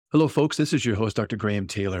Hello, folks. This is your host, Dr. Graham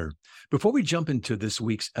Taylor. Before we jump into this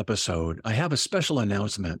week's episode, I have a special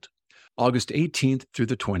announcement. August 18th through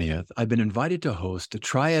the 20th, I've been invited to host the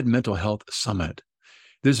Triad Mental Health Summit.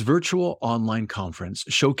 This virtual online conference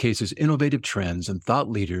showcases innovative trends and thought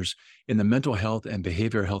leaders in the mental health and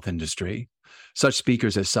behavioral health industry. Such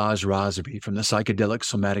speakers as Saj Razvi from the Psychedelic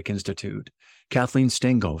Somatic Institute, Kathleen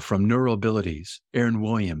Stengel from Neuroabilities, Aaron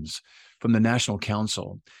Williams from the National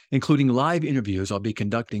Council, including live interviews I'll be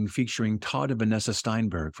conducting featuring Todd and Vanessa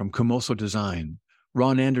Steinberg from Kumoso Design,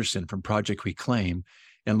 Ron Anderson from Project Reclaim,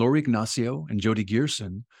 and Lori Ignacio and Jody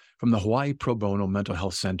Gearson from the Hawaii Pro Bono Mental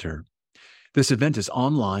Health Center. This event is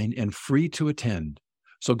online and free to attend,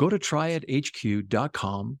 so go to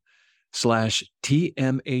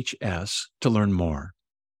triadhq.com/TMHS to learn more.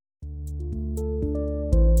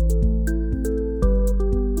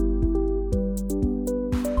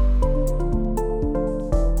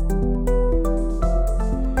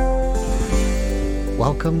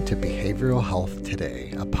 Welcome to Behavioral Health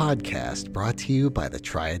Today, a podcast brought to you by the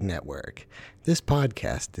Triad Network. This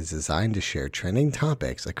podcast is designed to share trending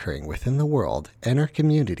topics occurring within the world and our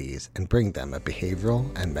communities and bring them a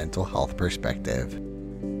behavioral and mental health perspective.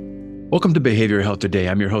 Welcome to Behavioral Health Today.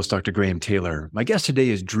 I'm your host, Dr. Graham Taylor. My guest today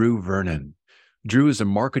is Drew Vernon. Drew is a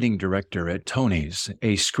marketing director at Tonies,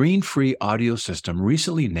 a screen-free audio system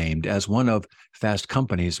recently named as one of Fast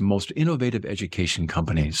Company's most innovative education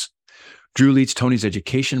companies. Drew leads Tonies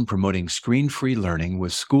Education, promoting screen-free learning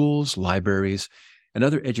with schools, libraries, and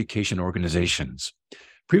other education organizations.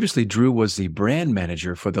 Previously, Drew was the brand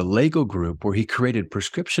manager for the Lego Group, where he created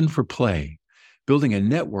Prescription for Play, building a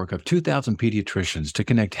network of 2,000 pediatricians to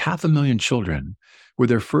connect 500,000 children with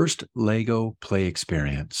their first Lego play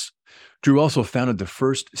experience. Drew also founded the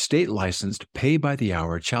first state-licensed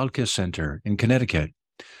pay-by-the-hour childcare center in Connecticut.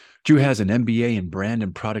 Drew has an MBA in brand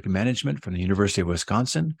and product management from the University of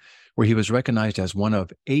Wisconsin, where he was recognized as one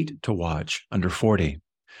of 8 to watch under 40.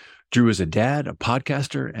 Drew is a dad, a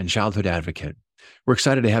podcaster, and childhood advocate. We're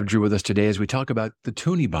excited to have Drew with us today as we talk about the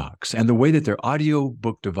Toniebox and the way that their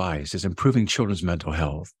audiobook device is improving children's mental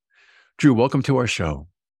health. Drew, welcome to our show.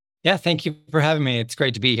 Yeah, thank you for having me. It's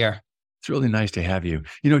great to be here. It's really nice to have you.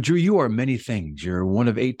 You know, Drew, you are many things. You're one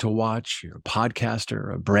of 8 to watch, you're a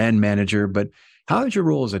podcaster, a brand manager, but how has your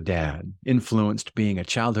role as a dad influenced being a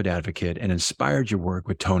childhood advocate and inspired your work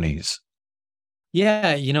with Tonies?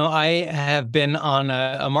 Yeah, I have been on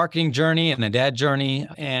a marketing journey and a dad journey,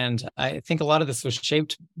 and I think a lot of this was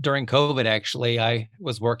shaped during COVID, actually. I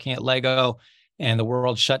was working at Lego and the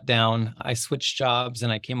world shut down. I switched jobs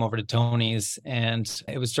and I came over to Tonies, and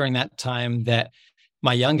it was during that time that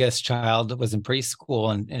my youngest child was in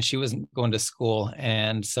preschool and she wasn't going to school.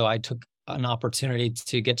 And so I took an opportunity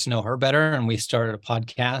to get to know her better. And we started a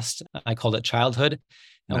podcast. I called it Childhood.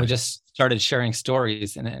 And we just started sharing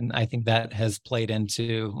stories. And I think that has played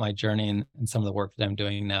into my journey and some of the work that I'm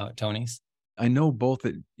doing now at Tonies. I know both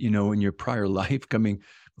that, in your prior life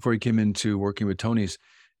before you came into working with Tonies,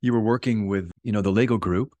 you were working with, the Lego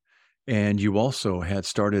Group. And you also had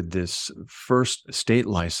started this first state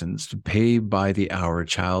licensed pay by the hour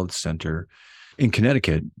child center in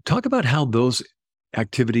Connecticut. Talk about how those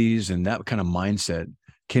activities and that kind of mindset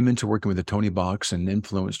came into working with the Toniebox and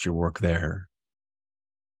influenced your work there.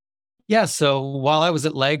 Yeah. So while I was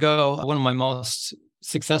at Lego, one of my most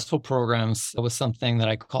successful programs was something that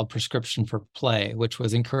I called Prescription for Play, which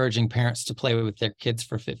was encouraging parents to play with their kids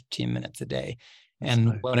for 15 minutes a day. And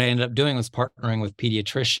nice. What I ended up doing was partnering with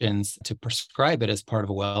pediatricians to prescribe it as part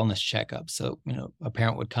of a wellness checkup. So, a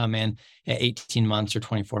parent would come in at 18 months or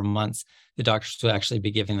 24 months. The doctors would actually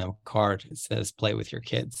be giving them a card that says, play with your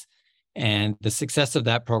kids. And the success of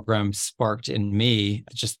that program sparked in me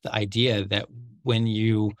just the idea that when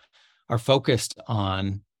you are focused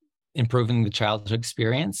on improving the childhood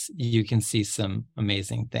experience, you can see some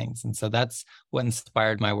amazing things. And so that's what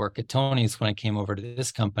inspired my work at Tonies when I came over to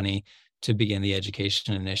this company to begin the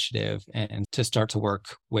education initiative and to start to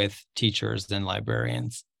work with teachers and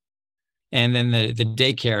librarians. And then the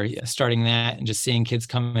daycare, starting that and just seeing kids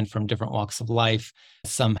come in from different walks of life,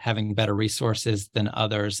 some having better resources than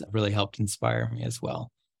others, really helped inspire me as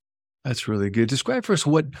well. That's really good. Describe for us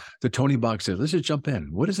what the Toniebox is. Let's just jump in.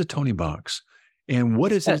 What is a Toniebox and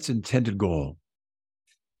what is its intended goal?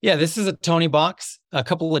 Yeah, this is a Toniebox. A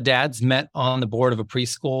couple of dads met on the board of a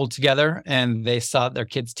preschool together, and they saw their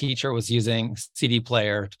kid's teacher was using CD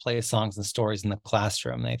player to play songs and stories in the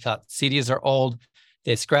classroom. They thought CDs are old,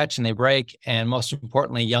 they scratch and they break, and most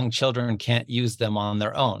importantly, young children can't use them on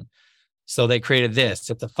their own. So they created this.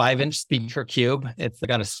 It's a 5-inch speaker cube. It's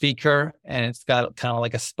got a speaker, and it's got kind of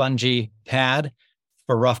like a spongy pad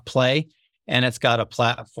for rough play. and it's got a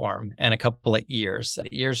platform and a couple of ears. The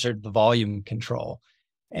ears are the volume control.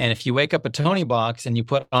 And if you wake up a Toniebox and you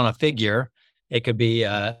put on a figure, it could be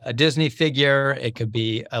a Disney figure, it could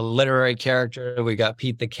be a literary character. We got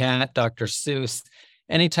Pete the Cat, Dr. Seuss.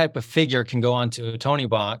 Any type of figure can go onto a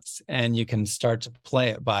Toniebox, and you can start to play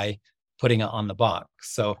it by putting it on the box.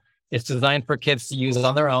 So it's designed for kids to use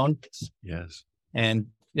on their own. Yes. And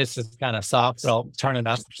this is kind of soft, so I'll turn it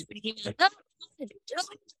up.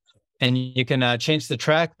 And you can change the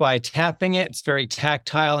track by tapping it. It's very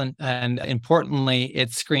tactile, and importantly,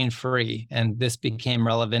 it's screen-free. And this became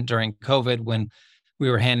relevant during COVID when we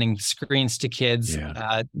were handing screens to kids.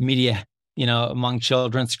 Yeah. Media, among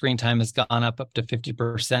children, screen time has gone up to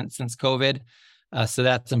 50% since COVID. So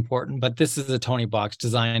that's important. But this is a Toniebox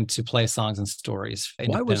designed to play songs and stories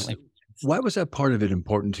independently. Why was that part of it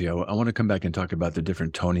important to you? I want to come back and talk about the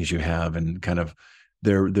different Tonys you have and kind of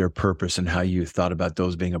their purpose and how you thought about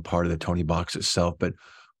those being a part of the Toniebox itself. But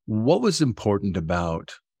what was important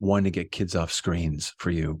about wanting to get kids off screens for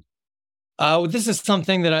you? This is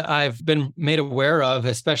something that I've been made aware of,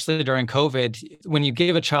 especially during COVID. When you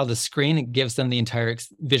give a child a screen, it gives them the entire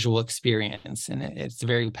visual experience, and it's a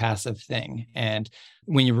very passive thing. And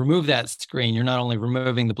when you remove that screen, you're not only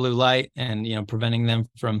removing the blue light and preventing them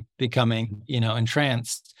from becoming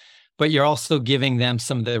entranced, but you're also giving them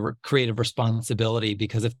some of the creative responsibility,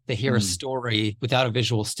 because if they hear a story without a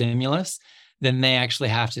visual stimulus, then they actually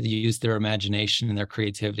have to use their imagination and their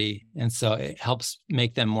creativity. And so it helps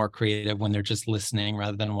make them more creative when they're just listening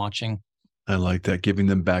rather than watching. I like that, giving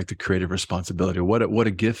them back the creative responsibility. What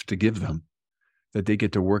a gift to give them, that they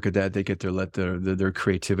get to work at that. They get to let their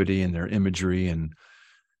creativity and their imagery and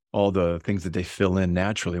all the things that they fill in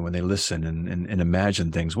naturally when they listen and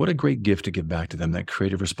imagine things. What a great gift to give back to them, that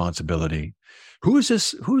creative responsibility. Is a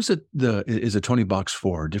Toniebox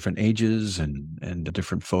for? Different ages and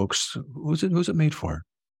different folks? Who's it made for?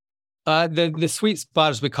 The sweet spot,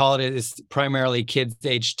 as we call it, is primarily kids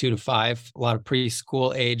aged 2 to 5, a lot of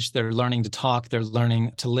preschool age. They're learning to talk. They're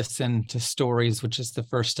learning to listen to stories, which is the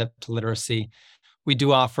first step to literacy. We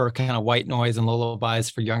do offer kind of white noise and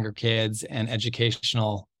lullabies for younger kids and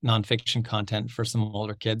educational nonfiction content for some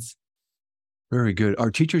older kids. Very good.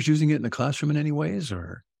 Are teachers using it in the classroom in any ways,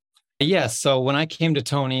 or? Yes. So when I came to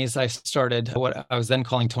Tony's, I started what I was then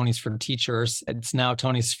calling Tony's for Teachers. It's now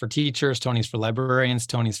Tony's for Teachers, Tony's for Librarians,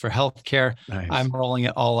 Tony's for Healthcare. Nice. I'm rolling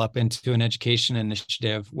it all up into an education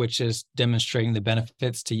initiative, which is demonstrating the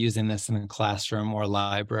benefits to using this in a classroom or a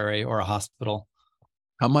library or a hospital.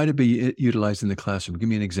 How might it be utilized in the classroom? Give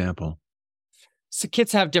me an example. So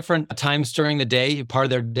kids have different times during the day. Part of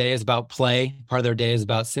their day is about play. Part of their day is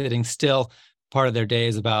about sitting still. Part of their day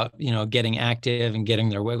is about, getting active and getting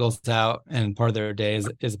their wiggles out. And part of their day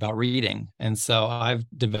is about reading. And so I've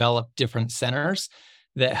developed different centers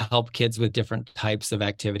that help kids with different types of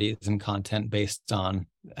activities and content based on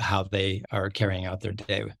how they are carrying out their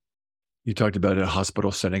day. You talked about a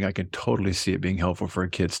hospital setting. I can totally see it being helpful for a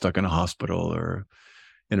kid stuck in a hospital or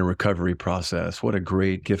in a recovery process. What a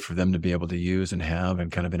great gift for them to be able to use and have and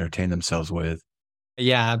kind of entertain themselves with.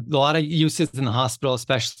 Yeah, a lot of uses in the hospital,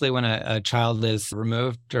 especially when a child is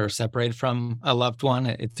removed or separated from a loved one.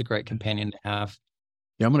 It's a great companion to have.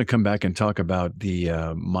 Yeah, I'm going to come back and talk about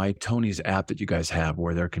the My Tony's app that you guys have,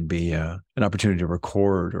 where there can be an opportunity to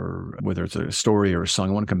record, or whether it's a story or a song.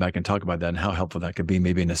 I want to come back and talk about that and how helpful that could be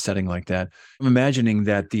maybe in a setting like that. I'm imagining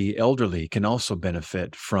that the elderly can also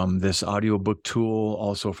benefit from this audiobook tool,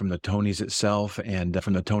 also from the Tony's itself and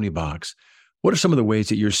from the Toniebox. What are some of the ways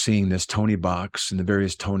that you're seeing this Toniebox and the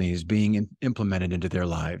various Tonys being implemented into their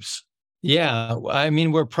lives? Yeah, I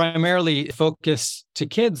mean, we're primarily focused to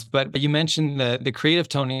kids, but you mentioned the creative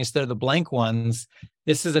Tonys, they're the blank ones.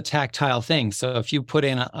 This is a tactile thing. So if you put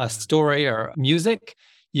in a story or music,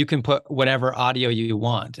 you can put whatever audio you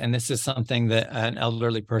want. And this is something that an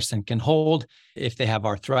elderly person can hold. If they have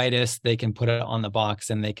arthritis, they can put it on the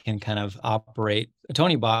box and they can kind of operate a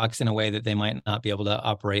Toniebox in a way that they might not be able to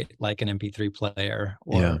operate like an MP3 player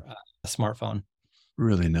or a smartphone.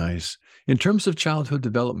 Really nice. In terms of childhood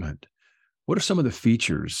development, what are some of the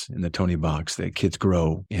features in the Toniebox that kids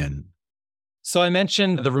grow in? So I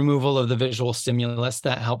mentioned the removal of the visual stimulus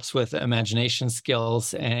that helps with imagination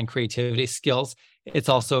skills and creativity skills. It's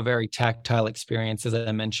also a very tactile experience, as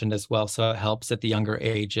I mentioned as well. So it helps at the younger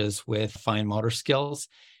ages with fine motor skills.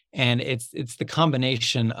 And it's the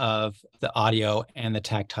combination of the audio and the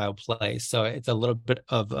tactile play. So it's a little bit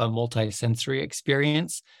of a multi-sensory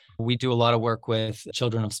experience. We do a lot of work with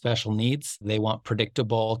children of special needs. They want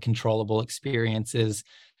predictable, controllable experiences.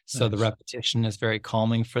 So the repetition is very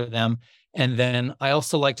calming for them. And then I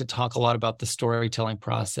also like to talk a lot about the storytelling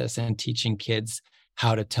process and teaching kids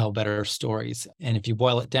how to tell better stories. And if you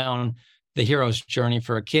boil it down, the hero's journey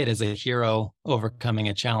for a kid is a hero overcoming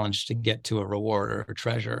a challenge to get to a reward or a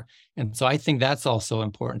treasure. And so I think that's also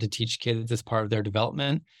important to teach kids as part of their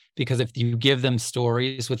development, because if you give them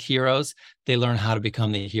stories with heroes, they learn how to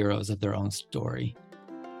become the heroes of their own story.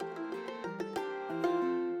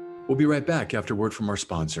 We'll be right back after word from our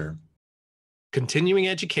sponsor. Continuing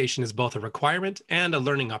education is both a requirement and a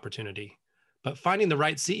learning opportunity, but finding the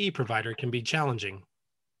right CE provider can be challenging.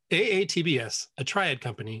 AATBS, a Triad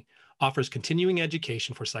company, offers continuing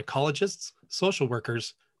education for psychologists, social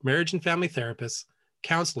workers, marriage and family therapists,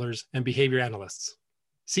 counselors, and behavior analysts.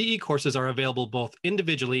 CE courses are available both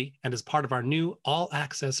individually and as part of our new All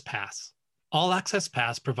Access Pass. All Access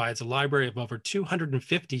Pass provides a library of over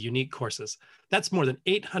 250 unique courses. That's more than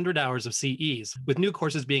 800 hours of CEs, with new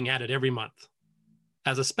courses being added every month.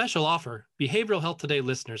 As a special offer, Behavioral Health Today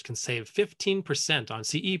listeners can save 15% on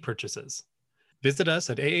CE purchases. Visit us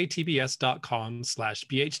at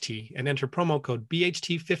aatbs.com/BHT and enter promo code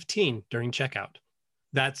BHT15 during checkout.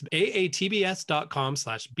 That's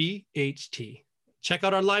aatbs.com/BHT. Check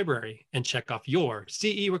out our library and check off your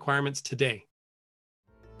CE requirements today.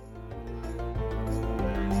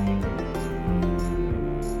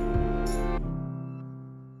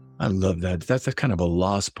 I love that. That's a kind of a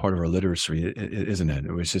lost part of our literacy, isn't it?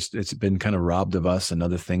 It's been kind of robbed of us and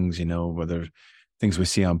other things, whether things we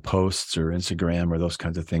see on posts or Instagram or those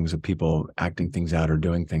kinds of things of people acting things out or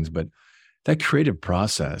doing things. But that creative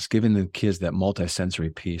process, giving the kids that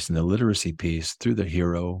multisensory piece and the literacy piece through the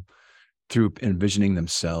hero, through envisioning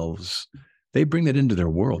themselves, they bring that into their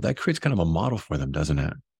world. That creates kind of a model for them, doesn't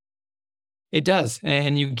it? It does.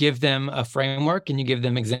 And you give them a framework and you give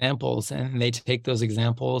them examples, and they take those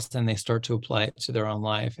examples and they start to apply it to their own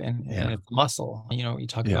life. And it's muscle. You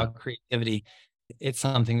talk about creativity. It's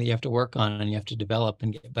something that you have to work on and you have to develop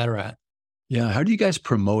and get better at. Yeah. How do you guys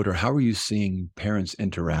promote, or how are you seeing parents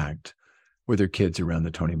interact with their kids around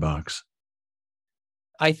the Toniebox?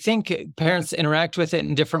 I think parents interact with it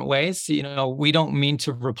in different ways. We don't mean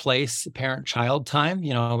to replace parent-child time.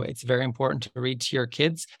 It's very important to read to your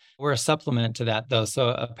kids. We're a supplement to that, though. So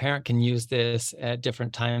a parent can use this at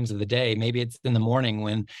different times of the day. Maybe it's in the morning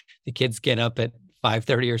when the kids get up at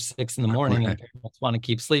 5:30 or 6 in the morning and parents want to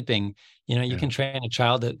keep sleeping. You can train a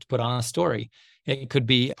child to put on a story. It could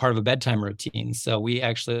be part of a bedtime routine. So we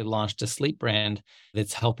actually launched a sleep brand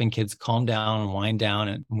that's helping kids calm down and wind down.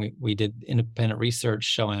 And we did independent research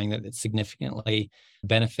showing that it significantly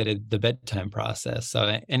benefited the bedtime process.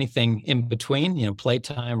 So anything in between,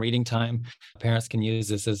 playtime, reading time, parents can use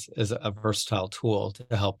this as a versatile tool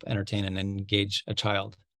to help entertain and engage a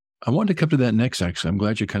child. I wanted to come to that next, actually. I'm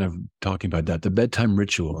glad you're kind of talking about that, the bedtime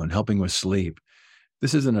ritual and helping with sleep.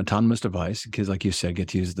 This is an autonomous device. Kids, like you said, get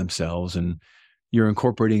to use it themselves, and you're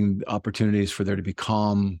incorporating opportunities for there to be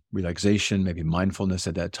calm, relaxation, maybe mindfulness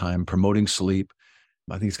at that time, promoting sleep.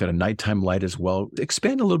 I think it's got a nighttime light as well.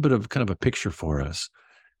 Expand a little bit of kind of a picture for us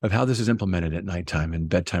of how this is implemented at nighttime in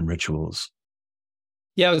bedtime rituals.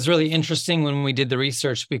 Yeah, it was really interesting when we did the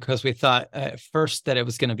research, because we thought at first that it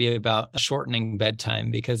was going to be about shortening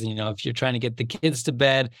bedtime, because, if you're trying to get the kids to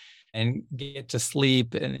bed and get to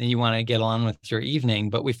sleep and you want to get on with your evening.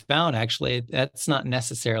 But we found actually that's not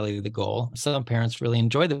necessarily the goal. Some parents really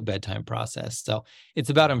enjoy the bedtime process. So it's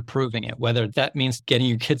about improving it, whether that means getting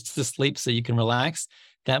your kids to sleep so you can relax.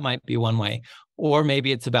 That might be one way. Or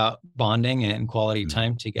maybe it's about bonding and quality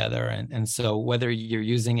time together. And so whether you're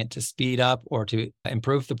using it to speed up or to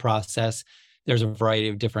improve the process, there's a variety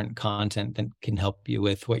of different content that can help you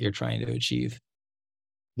with what you're trying to achieve.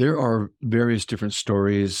 There are various different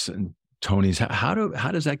stories and Tony's. How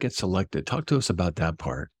does that get selected? Talk to us about that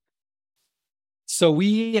part. So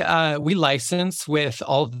we license with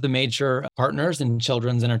all of the major partners in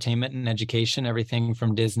children's entertainment and education, everything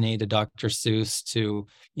from Disney to Dr. Seuss to,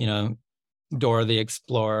 Dora the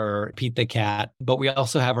Explorer, Pete the Cat. But we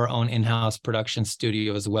also have our own in-house production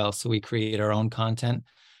studio as well. So we create our own content,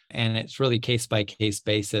 and it's really case by case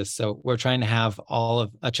basis. So we're trying to have all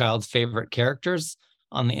of a child's favorite characters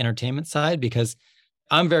on the entertainment side, because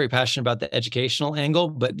I'm very passionate about the educational angle,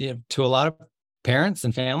 but to a lot of parents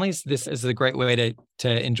and families, this is a great way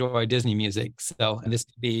to enjoy Disney music. So this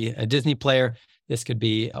could be a Disney player, this could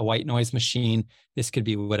be a white noise machine, this could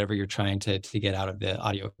be whatever you're trying to get out of the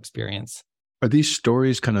audio experience. Are these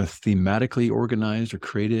stories kind of thematically organized or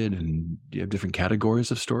created, and do you have different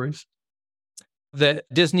categories of stories? The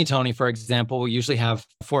Disney Tony, for example, will usually have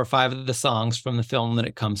 4 or 5 of the songs from the film that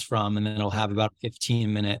it comes from, and then it'll have about a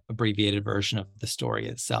 15-minute abbreviated version of the story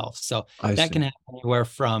itself. So that can have anywhere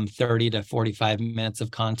from 30 to 45 minutes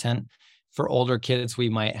of content. For older kids, we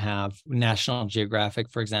might have National Geographic,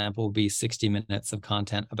 for example, will be 60 minutes of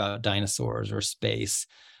content about dinosaurs or space.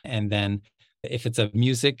 And then if it's a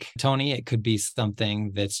music, Tony, it could be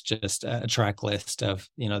something that's just a track list of,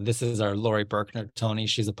 this is our Lori Berkner Tony.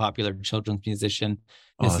 She's a popular children's musician.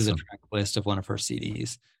 This is a Awesome. track list of one of her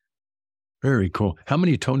CDs. Very cool. How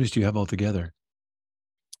many Tonys do you have altogether?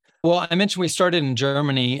 Well, I mentioned we started in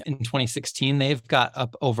Germany in 2016. They've got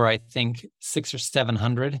up over, I think, 600 or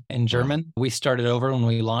 700 in German. Wow. We started over when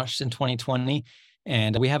we launched in 2020.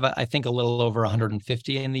 And we have, I think, a little over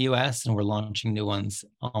 150 in the US, and we're launching new ones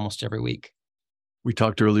almost every week. We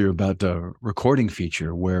talked earlier about the recording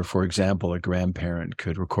feature where, for example, a grandparent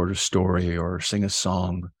could record a story or sing a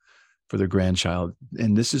song for their grandchild.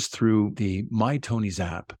 And this is through the My Tonys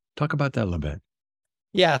app. Talk about that a little bit.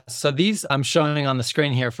 Yeah. So these I'm showing on the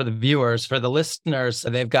screen here for the viewers. For the listeners,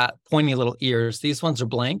 they've got pointy little ears. These ones are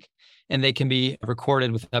blank, and they can be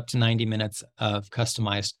recorded with up to 90 minutes of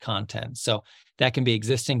customized content. So that can be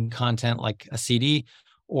existing content like a CD,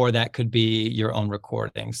 or that could be your own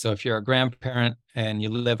recording. So if you're a grandparent and you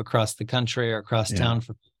live across the country or across town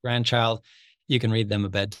for a grandchild, you can read them a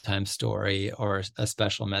bedtime story or a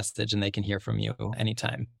special message, and they can hear from you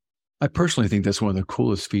anytime. I personally think that's one of the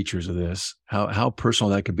coolest features of this, how personal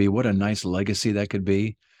that could be. What a nice legacy that could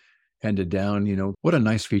be handed down. What a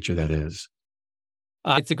nice feature that is.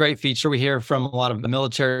 It's a great feature. We hear from a lot of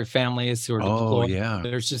military families who are deployed. Yeah.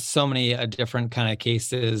 There's just so many different kind of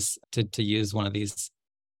cases to use one of these.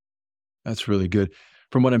 That's really good.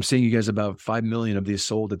 From what I'm seeing, you guys have about 5 million of these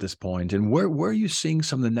sold at this point. And where are you seeing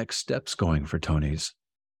some of the next steps going for Tonys?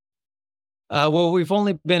 Well, we've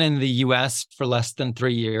only been in the US for less than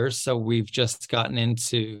 3 years. So we've just gotten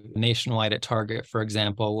into nationwide at Target, for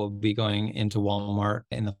example. We'll be going into Walmart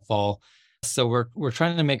in the fall. So we're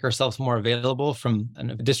trying to make ourselves more available from a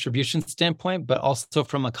distribution standpoint, but also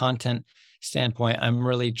from a content standpoint. I'm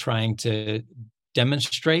really trying to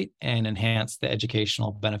demonstrate and enhance the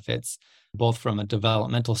educational benefits, both from a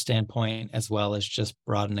developmental standpoint as well as just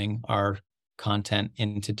broadening our content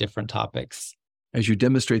into different topics. As you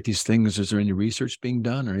demonstrate these things, is there any research being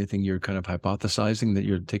done or anything you're kind of hypothesizing that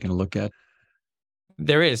you're taking a look at?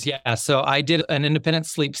 There is, yeah. So I did an independent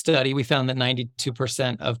sleep study. We found that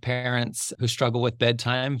 92% of parents who struggle with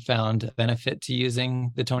bedtime found benefit to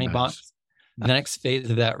using the Toniebox. Nice. The next phase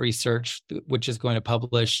of that research, which is going to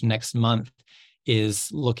publish next month, is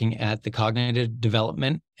looking at the cognitive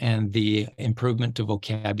development and the improvement to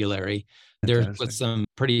vocabulary. There was some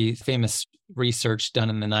pretty famous research done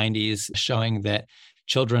in the 90s showing that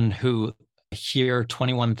children who hear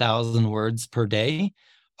 21,000 words per day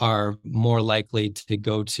are more likely to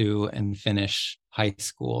go to and finish high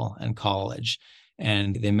school and college.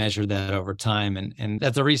 And they measure that over time. And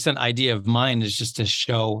that's a recent idea of mine, is just to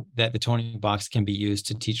show that the Toniebox can be used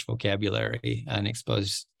to teach vocabulary and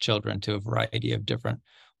expose children to a variety of different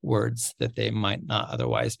words that they might not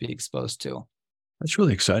otherwise be exposed to. That's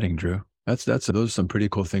really exciting, Drew. Those are some pretty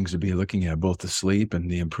cool things to be looking at, both the sleep and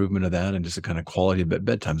the improvement of that and just the kind of quality. But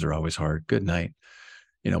bedtimes are always hard. Good night.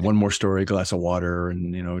 One more story, glass of water,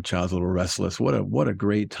 and, child's a little restless. What a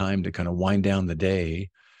great time to kind of wind down the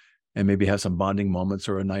day and maybe have some bonding moments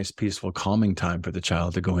or a nice, peaceful, calming time for the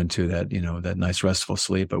child to go into that, that nice, restful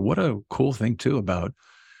sleep. But what a cool thing too about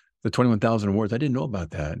the 21,000 words. I didn't know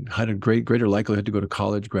about that. Had a greater likelihood to go to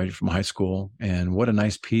college, graduate from high school. And what a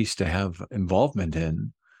nice piece to have involvement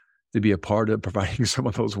in, to be a part of providing some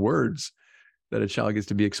of those words that a child gets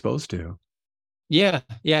to be exposed to. Yeah.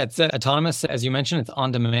 It's autonomous. As you mentioned, it's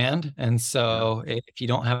on demand. And so if you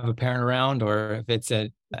don't have a parent around, or if it's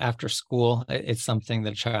after school, it's something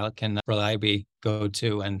that a child can reliably go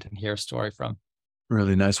to and hear a story from.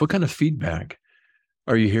 Really nice. What kind of feedback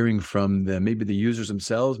are you hearing from maybe the users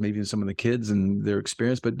themselves, maybe some of the kids and their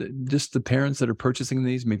experience, but just the parents that are purchasing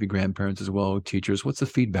these, maybe grandparents as well, teachers? What's the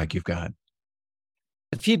feedback you've got?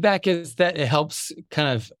 The feedback is that it helps kind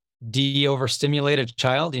of de-overstimulate a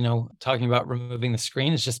child. Talking about removing the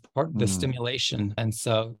screen is just part of the stimulation. And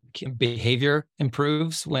so behavior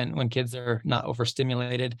improves when kids are not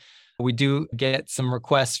overstimulated. We do get some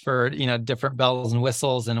requests for, different bells and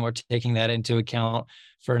whistles, and we're taking that into account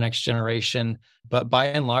for next generation. But by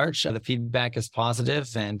and large, the feedback is positive,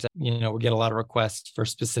 and, we get a lot of requests for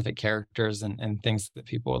specific characters and things that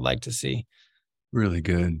people would like to see. Really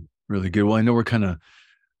good. Really good. Well, I know we're kind of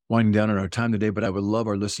winding down on our time today, but I would love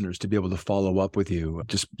our listeners to be able to follow up with you,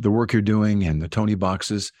 just the work you're doing and the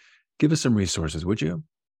Tonieboxes. Give us some resources, would you?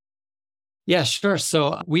 Yeah, sure.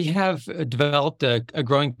 So we have developed a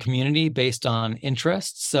growing community based on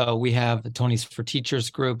interests. So we have the Tonys for Teachers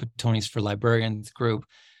group, Tonys for Librarians group,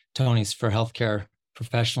 Tonys for Healthcare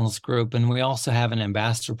professionals group. And we also have an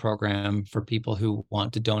ambassador program for people who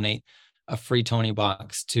want to donate a free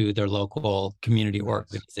Toniebox to their local community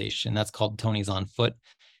organization. That's called Tony's on Foot.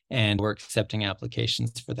 And we're accepting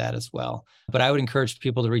applications for that as well. But I would encourage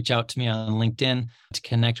people to reach out to me on LinkedIn, to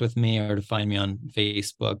connect with me, or to find me on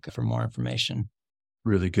Facebook for more information.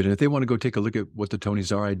 Really good. And if they want to go take a look at what the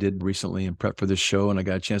Tonys are, I did recently in prep for this show, and I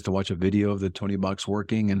got a chance to watch a video of the Toniebox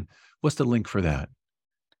working. And what's the link for that?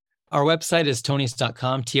 Our website is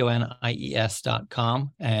tonys.com,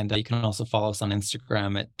 TONIES.com. And you can also follow us on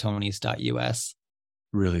Instagram at tonys.us.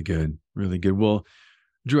 Really good. Really good. Well,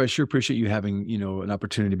 Drew, I sure appreciate you having, an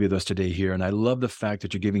opportunity to be with us today here. And I love the fact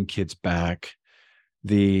that you're giving kids back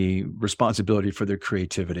the responsibility for their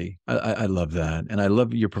creativity. I love that. And I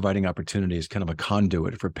love you're providing opportunities, kind of a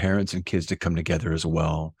conduit for parents and kids to come together as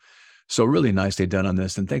well. So really nicely done on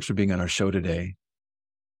this. And thanks for being on our show today.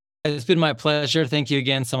 It's been my pleasure. Thank you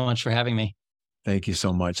again so much for having me. Thank you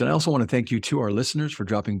so much. And I also want to thank you to our listeners for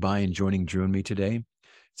dropping by and joining Drew and me today.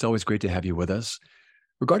 It's always great to have you with us.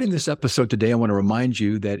 Regarding this episode today, I want to remind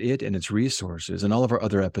you that it and its resources and all of our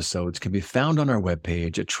other episodes can be found on our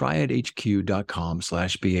webpage at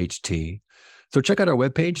triadhq.com/BHT. So check out our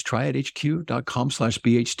webpage,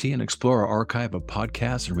 triadhq.com/BHT, and explore our archive of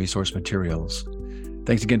podcasts and resource materials.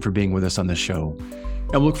 Thanks again for being with us on this show.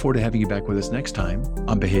 And we'll look forward to having you back with us next time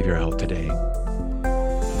on Behavioral Health Today.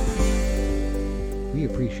 We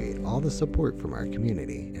appreciate all the support from our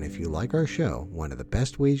community, and if you like our show, one of the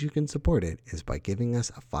best ways you can support it is by giving us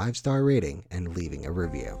a 5-star rating and leaving a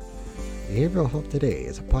review. Behavioral Health Today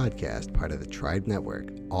is a podcast part of the Tribe Network,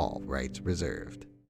 all rights reserved.